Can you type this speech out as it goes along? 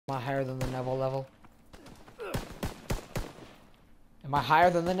Am I higher than the Neville level? Am I higher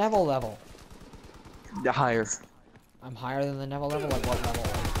than the Neville level? Yeah, higher. I'm higher than the Neville level? Like what level?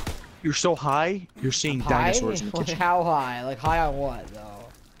 You're so high, you're seeing High? dinosaurs in the Like kitchen. how high? Like high on what though?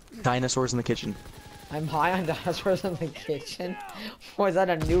 Dinosaurs in the kitchen. I'm high on dinosaurs in the kitchen? Was that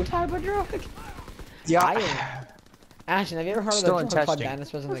a new type of drug? Yeah. Ashton, have you ever heard Still of in the drug called testing.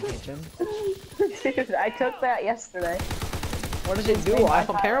 dinosaurs in the kitchen? Dude, I took that yesterday. What does it do?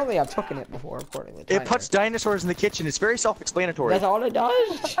 Apparently I've taken it before, according to It puts dinosaurs in the kitchen. It's very self-explanatory. That's all it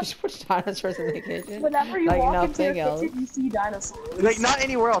does? Just puts dinosaurs in the kitchen? Whenever you Like walk into nothing the else? kitchen, you see dinosaurs. Like, not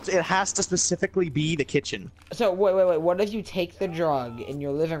anywhere else. It has to specifically be the kitchen. So, wait. What if you take the drug in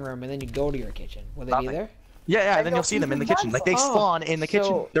your living room and then you go to your kitchen? Will they be there? Yeah, and then you'll see them in the kitchen. Like, they spawn in the kitchen.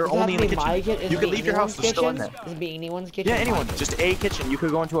 So, They're does it only in have the to be my kitchen. Is You it could be leave your house, anyone's they're still in kitchen? there. Is it be anyone's kitchen? Yeah, anyone. My Just a kitchen. You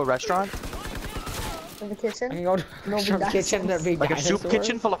could go into a restaurant. In the kitchen? I can go to a restaurant kitchen and be Like a soup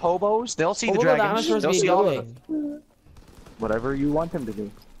kitchen full of hobos. They'll see the What will the dragons. dinosaurs They'll be see all of doing? them. Whatever you want them to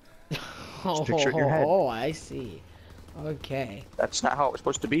do. Oh, picture it in your head. I see. Okay. That's not how it was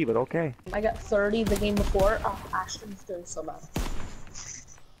supposed to be, but okay. I got 30 the game before. Oh, Ashton's doing so bad.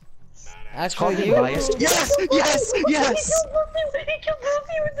 Actually, you. Biased. Yes! Yes! Yes! He killed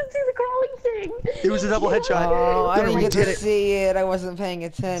Luffy with the crawling thing! It was a double headshot. Oh, I didn't We get did to it. see it. I wasn't paying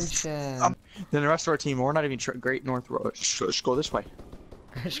attention. Then the rest of our team, we're not even Great North Road. Let's go this way.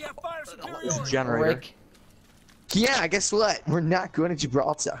 Generator. Rick. Yeah, guess what? We're not going to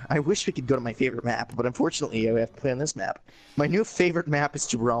Gibraltar. I wish we could go to my favorite map, but unfortunately, I have to play on this map. My new favorite map is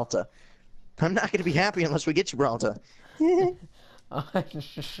Gibraltar. I'm not going to be happy unless we get Gibraltar.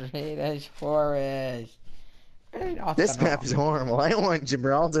 Straight edge forest. This map is horrible. I want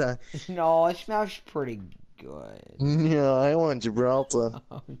Gibraltar. No, this map's pretty good. No, I want Gibraltar.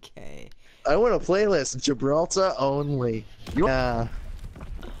 Okay. I want a playlist, Gibraltar only. Yeah.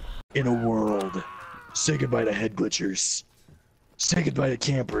 In a world, say goodbye to head glitchers. Say goodbye to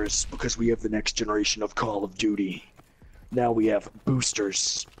campers, because we have the next generation of Call of Duty. Now we have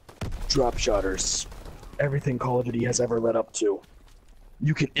boosters, drop shotters, everything Call of Duty has ever led up to.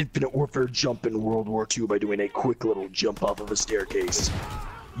 You can Infinite Warfare jump in World War II by doing a quick little jump off of a staircase.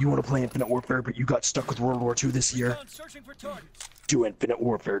 You want to play Infinite Warfare, but you got stuck with World War II this year? Do Infinite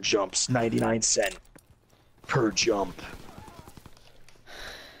Warfare jumps, 99¢ per jump.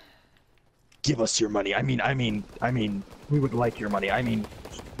 Give us your money. I mean, we would like your money. I mean,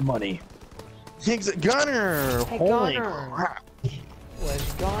 money. Thanks, Gunner! Hey, Holy Gunner. crap.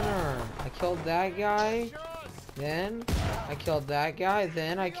 Where's Gunner? I killed that guy. Then I killed that guy.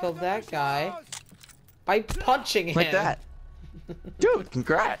 Then I killed that guy by punching him. Like that. Dude,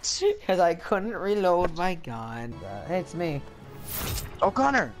 congrats. Because I couldn't reload my gun. Hey, it's me. Oh,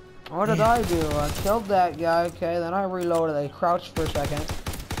 Connor. What did I do? I killed that guy. Okay, then I reloaded. I crouched for a second.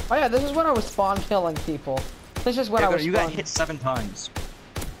 Oh yeah, this is when I was spawn killing people. This is when I was You spawn... got hit 7 times.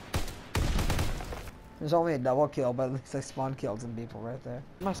 There's only a double kill, but at least I spawn killed some people right there.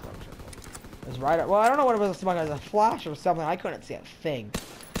 My spawn kill. It was right. Well, I don't know what it was. It was a flash or something. I couldn't see a thing.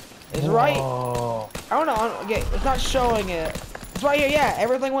 It's right. I don't know. Okay, it's not showing it. It's right here. Yeah,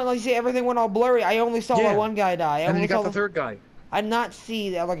 everything went. Like you see, everything went all blurry. I only saw that one guy die. And then you got the third guy. I did not see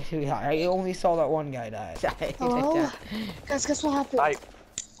the other two die. I only saw that one guy die. Hello? Guess what happened?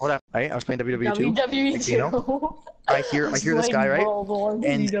 What happened? I was playing WW2. WW2. I hear this guy, right?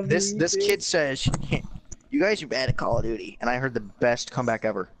 And this kid says, "You guys are bad at Call of Duty," and I heard the best comeback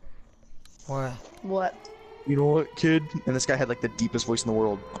ever. What? What? You know what, kid? And this guy had like the deepest voice in the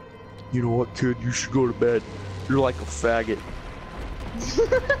world. You know what, kid? You should go to bed. You're like a faggot.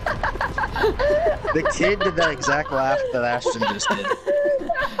 The kid did that exact laugh that Ashton just did.